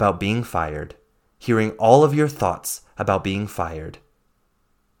about being fired, hearing all of your thoughts about being fired,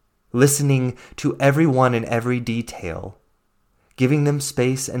 listening to everyone in every detail, giving them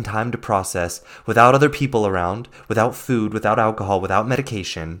space and time to process without other people around, without food, without alcohol, without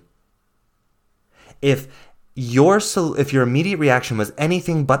medication. If your immediate reaction was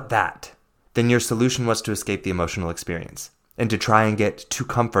anything but that, then your solution was to escape the emotional experience and to try and get to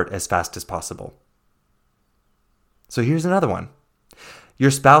comfort as fast as possible. So here's another one.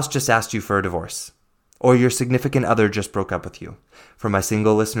 Your spouse just asked you for a divorce, or your significant other just broke up with you. For my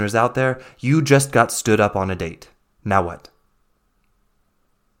single listeners out there, you just got stood up on a date. Now what?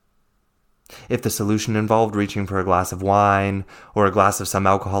 If the solution involved reaching for a glass of wine or a glass of some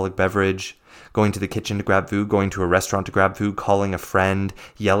alcoholic beverage, going to the kitchen to grab food, going to a restaurant to grab food, calling a friend,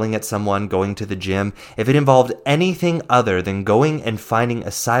 yelling at someone, going to the gym, if it involved anything other than going and finding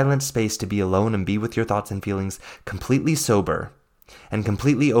a silent space to be alone and be with your thoughts and feelings completely sober and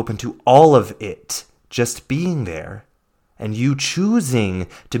completely open to all of it, just being there, and you choosing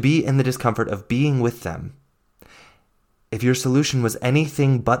to be in the discomfort of being with them, if your solution was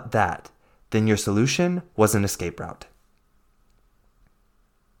anything but that, then your solution was an escape route.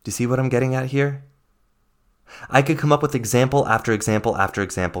 Do you see what I'm getting at here? I could come up with example after example after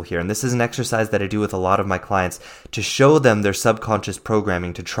example here, and this is an exercise that I do with a lot of my clients to show them their subconscious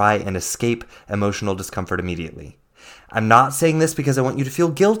programming to try and escape emotional discomfort immediately. I'm not saying this because I want you to feel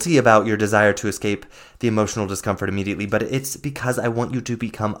guilty about your desire to escape the emotional discomfort immediately, but it's because I want you to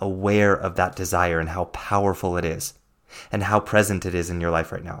become aware of that desire and how powerful it is and how present it is in your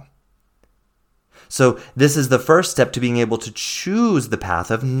life right now. So this is the first step to being able to choose the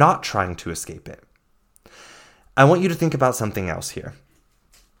path of not trying to escape it. I want you to think about something else here,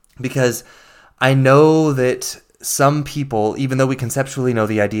 because I know that some people, even though we conceptually know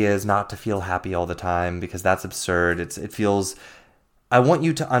the idea is not to feel happy all the time, because that's absurd, I want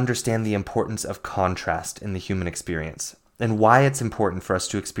you to understand the importance of contrast in the human experience and why it's important for us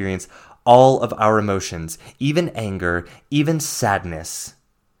to experience all of our emotions, even anger, even sadness,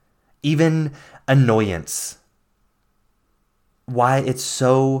 even annoyance. Why it's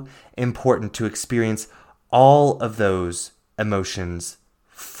so important to experience all of those emotions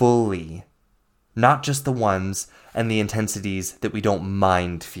fully, not just the ones and the intensities that we don't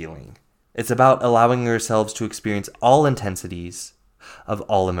mind feeling. It's about allowing ourselves to experience all intensities of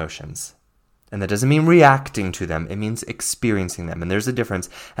all emotions. And that doesn't mean reacting to them. It means experiencing them. And there's a difference.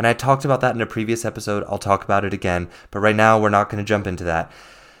 And I talked about that in a previous episode. I'll talk about it again. But right now, we're not going to jump into that.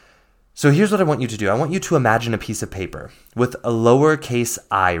 So here's what I want you to do. I want you to imagine a piece of paper with a lowercase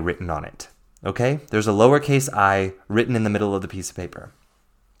I written on it. Okay? There's a lowercase I written in the middle of the piece of paper.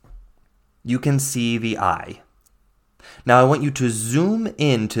 You can see the I. Now I want you to zoom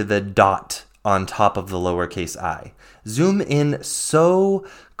into the dot on top of the lowercase I. Zoom in so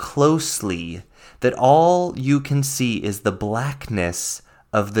closely that all you can see is the blackness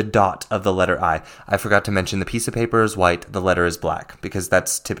of the dot of the letter I. I forgot to mention the piece of paper is white, the letter is black, because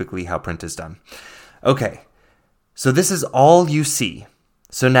that's typically how print is done. Okay, so this is all you see.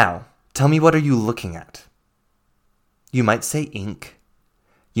 So now, tell me, what are you looking at? You might say ink.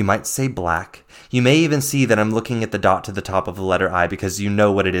 You might say black. You may even see that I'm looking at the dot to the top of the letter I because you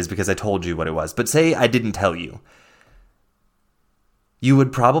know what it is because I told you what it was. But say I didn't tell you. You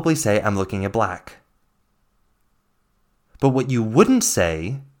would probably say I'm looking at black. But what you wouldn't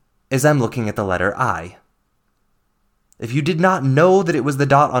say is I'm looking at the letter I. If you did not know that it was the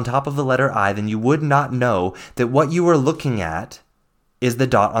dot on top of the letter I, then you would not know that what you were looking at is the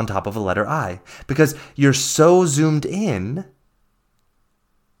dot on top of the letter I. Because you're so zoomed in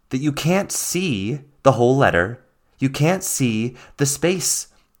that you can't see the whole letter. You can't see the space,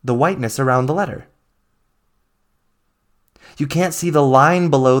 the whiteness around the letter. You can't see the line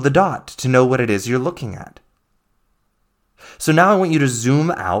below the dot to know what it is you're looking at. So now I want you to zoom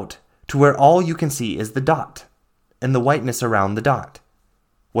out to where all you can see is the dot and the whiteness around the dot.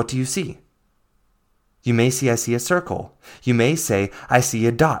 What do you see? You may say, I see a circle. You may say, I see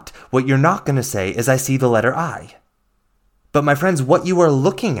a dot. What you're not going to say is, I see the letter I. But my friends, what you are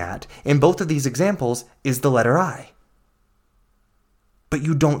looking at in both of these examples is the letter I. But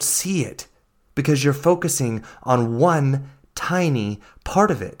you don't see it because you're focusing on one tiny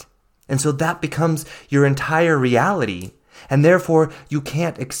part of it. And so that becomes your entire reality. And therefore, you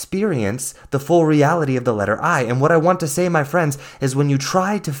can't experience the full reality of the letter I. And what I want to say, my friends, is when you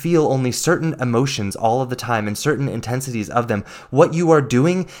try to feel only certain emotions all of the time and certain intensities of them, what you are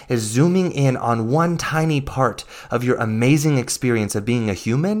doing is zooming in on one tiny part of your amazing experience of being a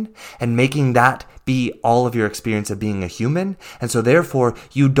human and making that be all of your experience of being a human. And so therefore,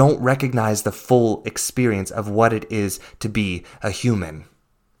 you don't recognize the full experience of what it is to be a human.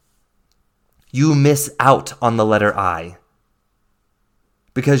 You miss out on the letter I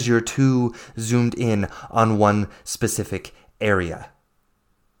because you're too zoomed in on one specific area.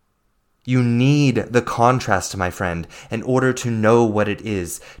 You need the contrast, my friend, in order to know what it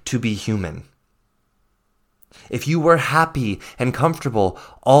is to be human. If you were happy and comfortable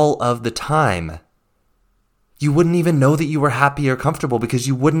all of the time, you wouldn't even know that you were happy or comfortable because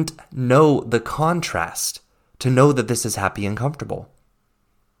you wouldn't know the contrast to know that this is happy and comfortable.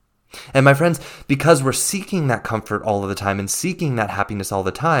 And my friends, because we're seeking that comfort all of the time and seeking that happiness all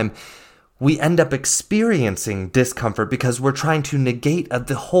the time, we end up experiencing discomfort because we're trying to negate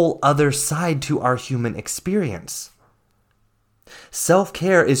the whole other side to our human experience.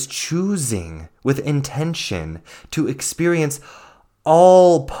 Self-care is choosing with intention to experience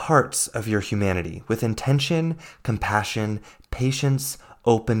all parts of your humanity with intention, compassion, patience,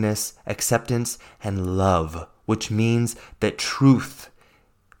 openness, acceptance, and love, which means that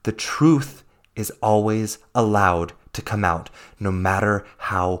the truth is always allowed to come out, no matter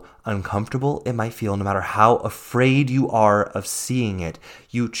how uncomfortable it might feel, no matter how afraid you are of seeing it.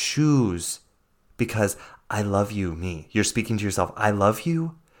 You choose because I love you, me. You're speaking to yourself, I love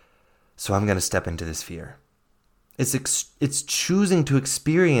you, so I'm going to step into this fear. It's choosing to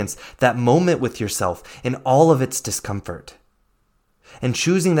experience that moment with yourself in all of its discomfort. And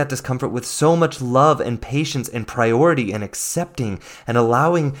choosing that discomfort with so much love and patience and priority and accepting and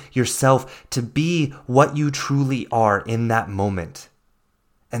allowing yourself to be what you truly are in that moment.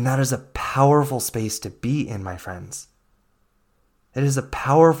 And that is a powerful space to be in, my friends. It is a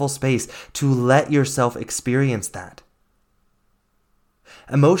powerful space to let yourself experience that.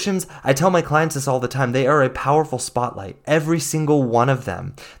 Emotions, I tell my clients this all the time, they are a powerful spotlight. Every single one of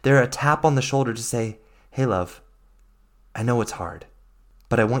them. They're a tap on the shoulder to say, hey, love, I know it's hard.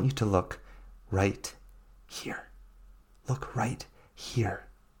 But I want you to look right here. Look right here.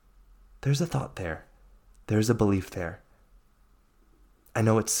 There's a thought there. There's a belief there. I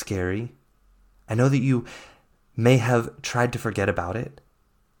know it's scary. I know that you may have tried to forget about it.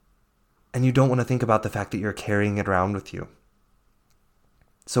 And you don't want to think about the fact that you're carrying it around with you.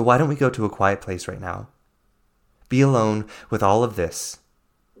 So why don't we go to a quiet place right now? Be alone with all of this.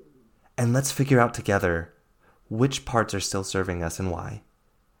 And let's figure out together which parts are still serving us and why.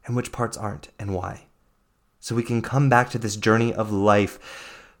 And which parts aren't and why. So we can come back to this journey of life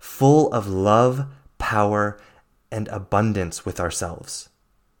full of love, power, and abundance with ourselves.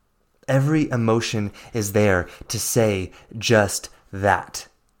 Every emotion is there to say just that.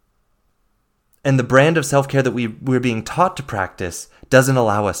 And the brand of self-care that we're being taught to practice doesn't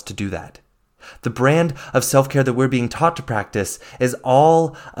allow us to do that. The brand of self-care that we're being taught to practice is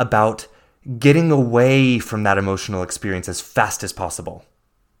all about getting away from that emotional experience as fast as possible.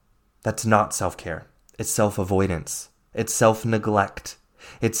 That's not self-care. It's self-avoidance. It's self-neglect.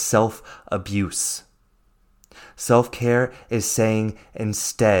 It's self-abuse. Self-care is saying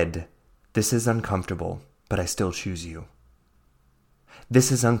instead, this is uncomfortable, but I still choose you.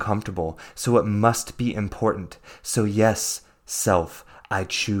 This is uncomfortable, so it must be important. So yes, self, I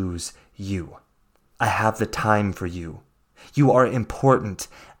choose you. I have the time for you. You are important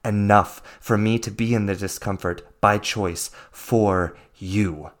enough for me to be in the discomfort by choice for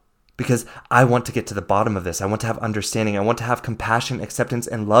you. Because I want to get to the bottom of this. I want to have understanding. I want to have compassion, acceptance,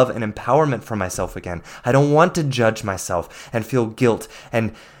 and love and empowerment for myself again. I don't want to judge myself and feel guilt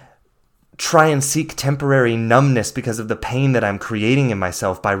and try and seek temporary numbness because of the pain that I'm creating in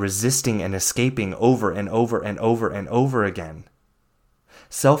myself by resisting and escaping over and over and over and over again.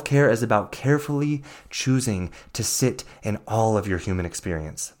 Self-care is about carefully choosing to sit in all of your human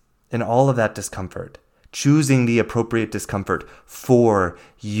experience, in all of that discomfort, choosing the appropriate discomfort for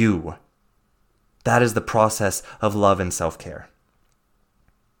you. That is the process of love and self-care.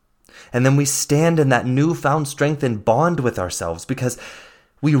 And then we stand in that newfound strength and bond with ourselves because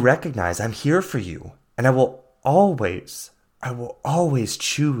we recognize I'm here for you and I will always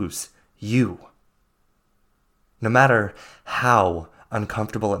choose you. No matter how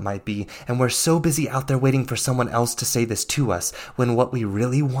uncomfortable it might be, and we're so busy out there waiting for someone else to say this to us, when what we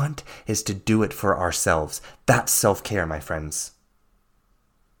really want is to do it for ourselves. That's self-care, my friends.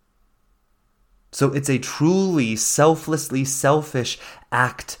 So it's a truly selflessly selfish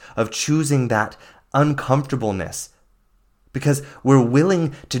act of choosing that uncomfortableness, because we're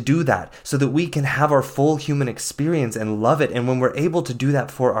willing to do that so that we can have our full human experience and love it. And when we're able to do that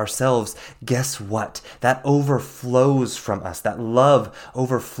for ourselves, guess what? That overflows from us. That love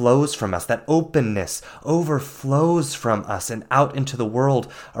overflows from us. That openness overflows from us and out into the world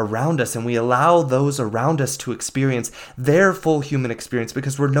around us. And we allow those around us to experience their full human experience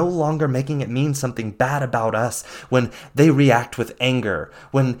because we're no longer making it mean something bad about us when they react with anger,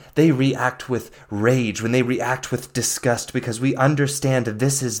 when they react with rage, when they react with disgust, because we understand that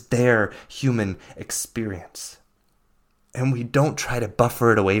this is their human experience. And we don't try to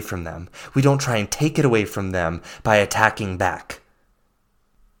buffer it away from them. We don't try and take it away from them by attacking back.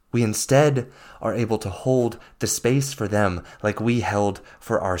 We instead are able to hold the space for them like we held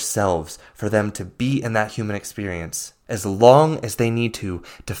for ourselves, for them to be in that human experience as long as they need to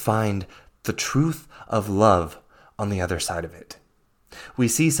find the truth of love on the other side of it. We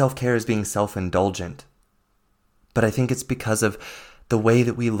see self-care as being self-indulgent, but I think it's because of the way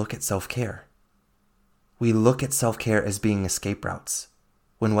that we look at self-care. We look at self-care as being escape routes,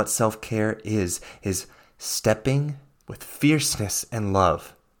 when what self-care is stepping with fierceness and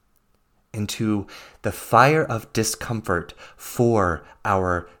love into the fire of discomfort for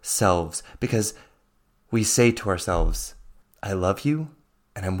ourselves. Because we say to ourselves, I love you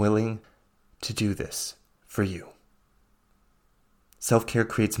and I'm willing to do this for you. Self-care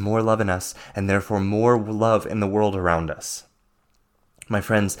creates more love in us and therefore more love in the world around us. My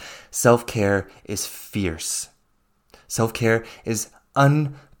friends, self-care is fierce. Self-care is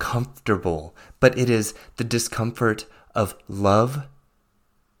uncomfortable, but it is the discomfort of love.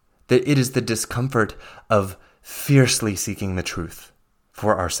 It is the discomfort of fiercely seeking the truth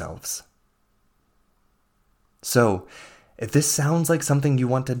for ourselves. So, if this sounds like something you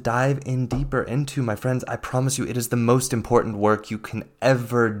want to dive in deeper into, my friends, I promise you it is the most important work you can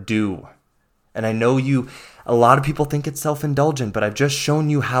ever do. And I know a lot of people think it's self-indulgent, but I've just shown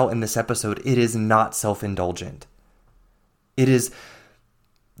you how in this episode it is not self-indulgent. It is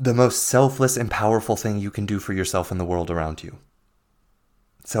the most selfless and powerful thing you can do for yourself and the world around you.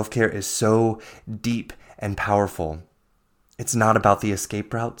 Self-care is so deep and powerful. It's not about the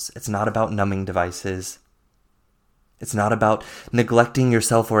escape routes. It's not about numbing devices. It's not about neglecting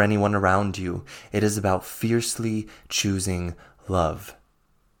yourself or anyone around you. It is about fiercely choosing love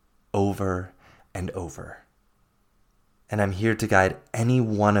over and over. And I'm here to guide any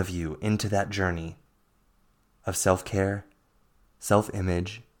one of you into that journey of self-care,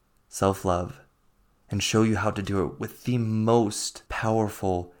 self-image, self-love, and show you how to do it with the most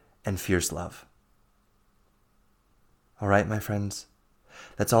powerful and fierce love. All right, my friends,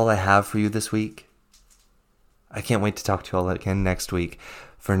 that's all I have for you this week. I can't wait to talk to you all again next week.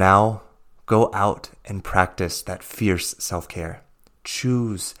 For now, go out and practice that fierce self-care.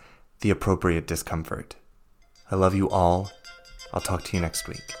 choose the appropriate discomfort. I love you all. I'll talk to you next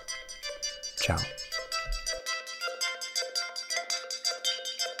week. Ciao.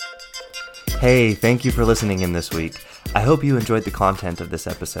 Hey, thank you for listening in this week. I hope you enjoyed the content of this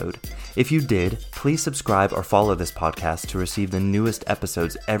episode. If you did, please subscribe or follow this podcast to receive the newest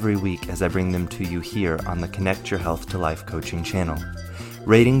episodes every week as I bring them to you here on the Connect Your Health to Life coaching channel.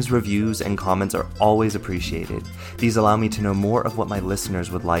 Ratings, reviews, and comments are always appreciated. These allow me to know more of what my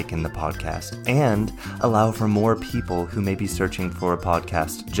listeners would like in the podcast and allow for more people who may be searching for a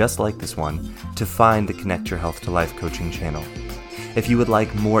podcast just like this one to find the Connect Your Health to Life coaching channel. If you would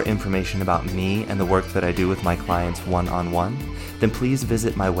like more information about me and the work that I do with my clients one-on-one, then please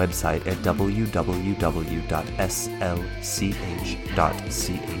visit my website at www.slch.ch.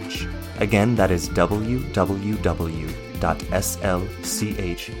 Again, that is www.slch.ch.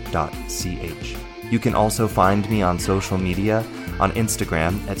 You can also find me on social media on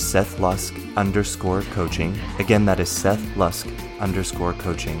Instagram at SethLusk_coaching. Again, that is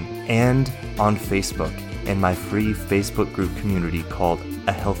SethLusk_coaching. And on Facebook in my free Facebook group community called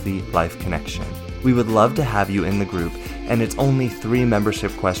A Healthy Life Connection. We would love to have you in the group, and it's only 3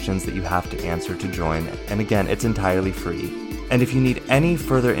 membership questions that you have to answer to join, and again, it's entirely free. And if you need any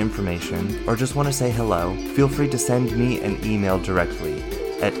further information or just want to say hello, feel free to send me an email directly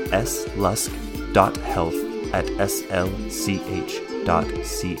at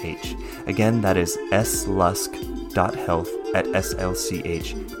slusk.health@slch.ch. Again, that is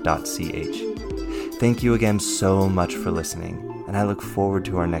slusk.health@slch.ch. Thank you again so much for listening, and I look forward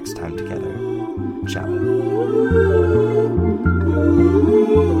to our next time together. Ciao.